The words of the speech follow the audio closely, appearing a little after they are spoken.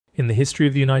In the history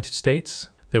of the United States,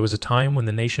 there was a time when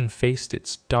the nation faced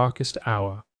its darkest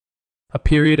hour, a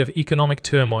period of economic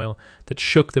turmoil that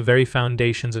shook the very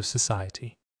foundations of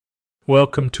society.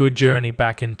 Welcome to a journey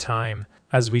back in time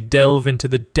as we delve into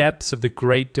the depths of the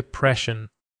Great Depression.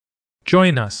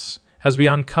 Join us as we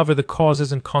uncover the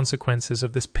causes and consequences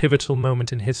of this pivotal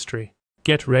moment in history.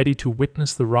 Get ready to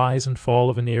witness the rise and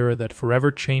fall of an era that forever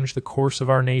changed the course of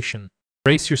our nation.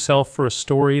 Brace yourself for a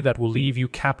story that will leave you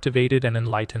captivated and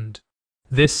enlightened.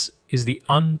 This is the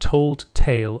untold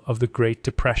tale of the Great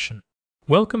Depression.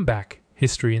 Welcome back,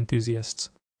 history enthusiasts.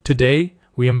 Today,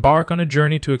 we embark on a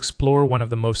journey to explore one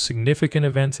of the most significant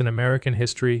events in American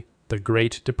history, the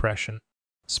Great Depression.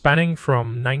 Spanning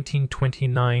from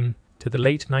 1929 to the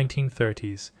late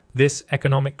 1930s, this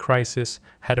economic crisis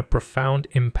had a profound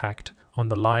impact on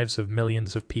the lives of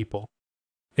millions of people.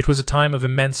 It was a time of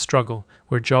immense struggle,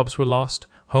 where jobs were lost,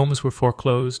 homes were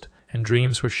foreclosed, and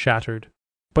dreams were shattered.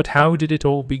 But how did it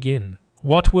all begin?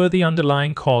 What were the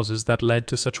underlying causes that led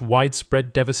to such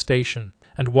widespread devastation?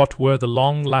 And what were the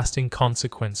long-lasting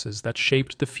consequences that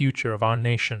shaped the future of our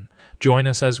nation? Join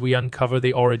us as we uncover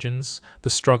the origins, the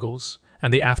struggles,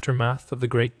 and the aftermath of the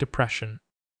Great Depression.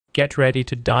 Get ready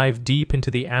to dive deep into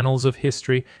the annals of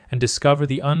history and discover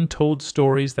the untold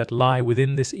stories that lie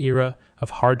within this era of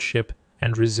hardship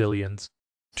and resilience.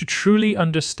 To truly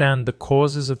understand the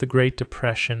causes of the Great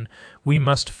Depression, we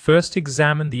must first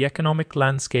examine the economic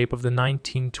landscape of the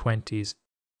 1920s.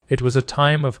 It was a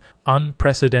time of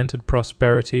unprecedented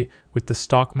prosperity, with the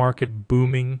stock market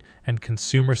booming and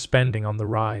consumer spending on the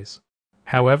rise.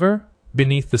 However,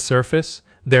 beneath the surface,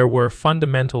 there were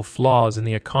fundamental flaws in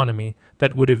the economy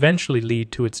that would eventually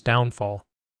lead to its downfall.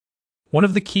 One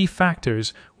of the key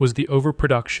factors was the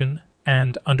overproduction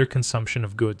and underconsumption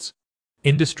of goods.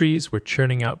 Industries were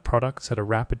churning out products at a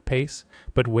rapid pace,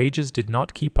 but wages did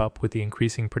not keep up with the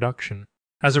increasing production.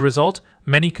 As a result,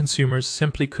 many consumers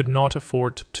simply could not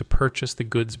afford to purchase the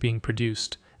goods being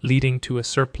produced, leading to a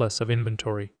surplus of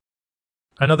inventory.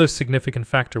 Another significant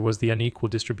factor was the unequal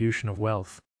distribution of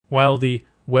wealth. While the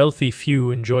wealthy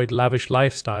few enjoyed lavish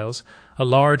lifestyles, a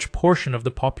large portion of the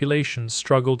population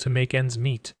struggled to make ends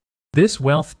meet. This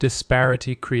wealth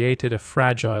disparity created a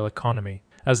fragile economy,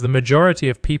 as the majority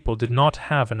of people did not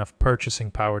have enough purchasing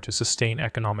power to sustain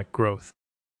economic growth.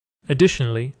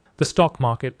 Additionally, the stock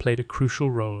market played a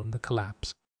crucial role in the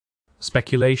collapse.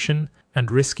 Speculation and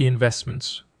risky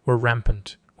investments were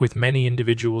rampant, with many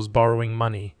individuals borrowing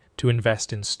money to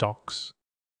invest in stocks.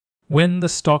 When the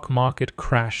stock market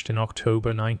crashed in October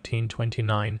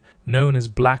 1929, known as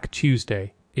Black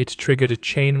Tuesday, it triggered a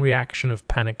chain reaction of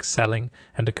panic selling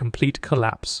and a complete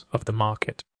collapse of the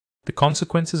market. The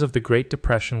consequences of the Great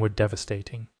Depression were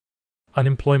devastating.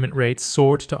 Unemployment rates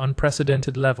soared to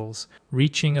unprecedented levels,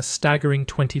 reaching a staggering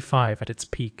 25% at its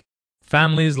peak.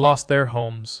 Families lost their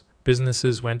homes,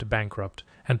 businesses went bankrupt,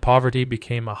 and poverty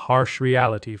became a harsh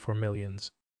reality for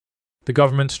millions. The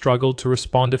government struggled to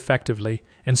respond effectively,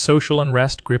 and social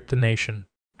unrest gripped the nation.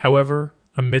 However,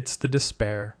 amidst the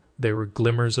despair, there were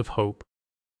glimmers of hope.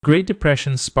 The Great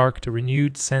Depression sparked a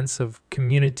renewed sense of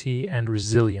community and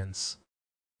resilience.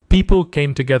 People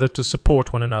came together to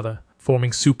support one another,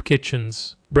 forming soup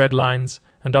kitchens, bread lines,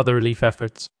 and other relief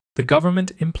efforts. The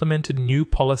government implemented new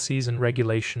policies and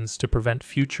regulations to prevent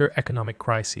future economic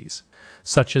crises,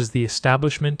 such as the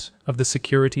establishment of the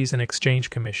Securities and Exchange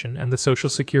Commission and the Social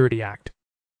Security Act.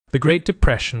 The Great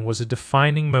Depression was a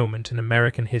defining moment in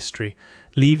American history,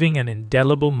 leaving an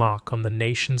indelible mark on the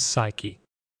nation's psyche.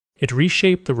 It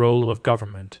reshaped the role of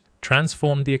government,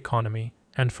 transformed the economy,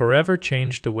 and forever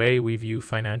changed the way we view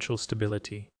financial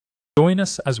stability. Join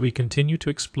us as we continue to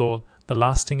explore the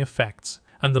lasting effects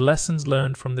and the lessons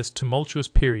learned from this tumultuous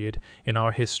period in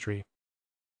our history.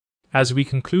 As we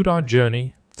conclude our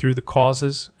journey through the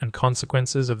causes and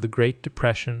consequences of the Great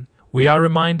Depression, we are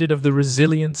reminded of the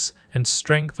resilience and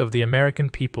strength of the American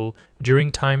people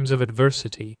during times of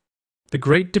adversity. The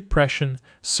Great Depression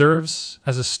serves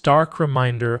as a stark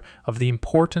reminder of the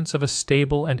importance of a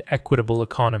stable and equitable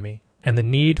economy, and the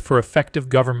need for effective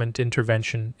government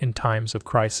intervention in times of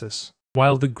crisis.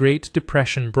 While the Great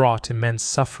Depression brought immense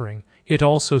suffering, it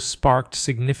also sparked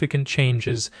significant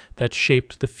changes that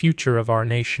shaped the future of our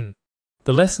nation.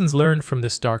 The lessons learned from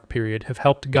this dark period have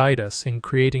helped guide us in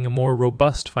creating a more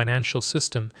robust financial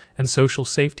system and social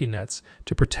safety nets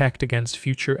to protect against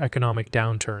future economic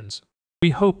downturns. We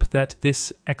hope that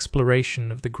this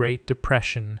exploration of the Great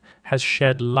Depression has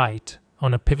shed light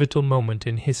on a pivotal moment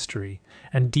in history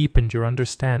and deepened your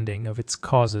understanding of its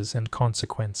causes and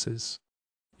consequences.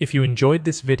 If you enjoyed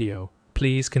this video,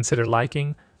 please consider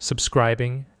liking,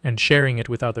 subscribing, and sharing it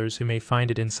with others who may find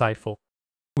it insightful.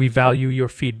 We value your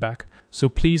feedback, so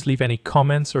please leave any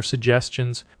comments or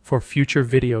suggestions for future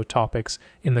video topics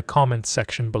in the comments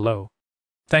section below.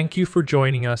 Thank you for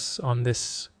joining us on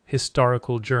this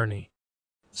historical journey.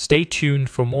 Stay tuned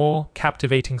for more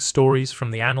captivating stories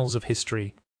from the annals of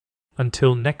history.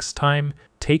 Until next time,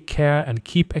 take care and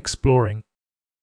keep exploring.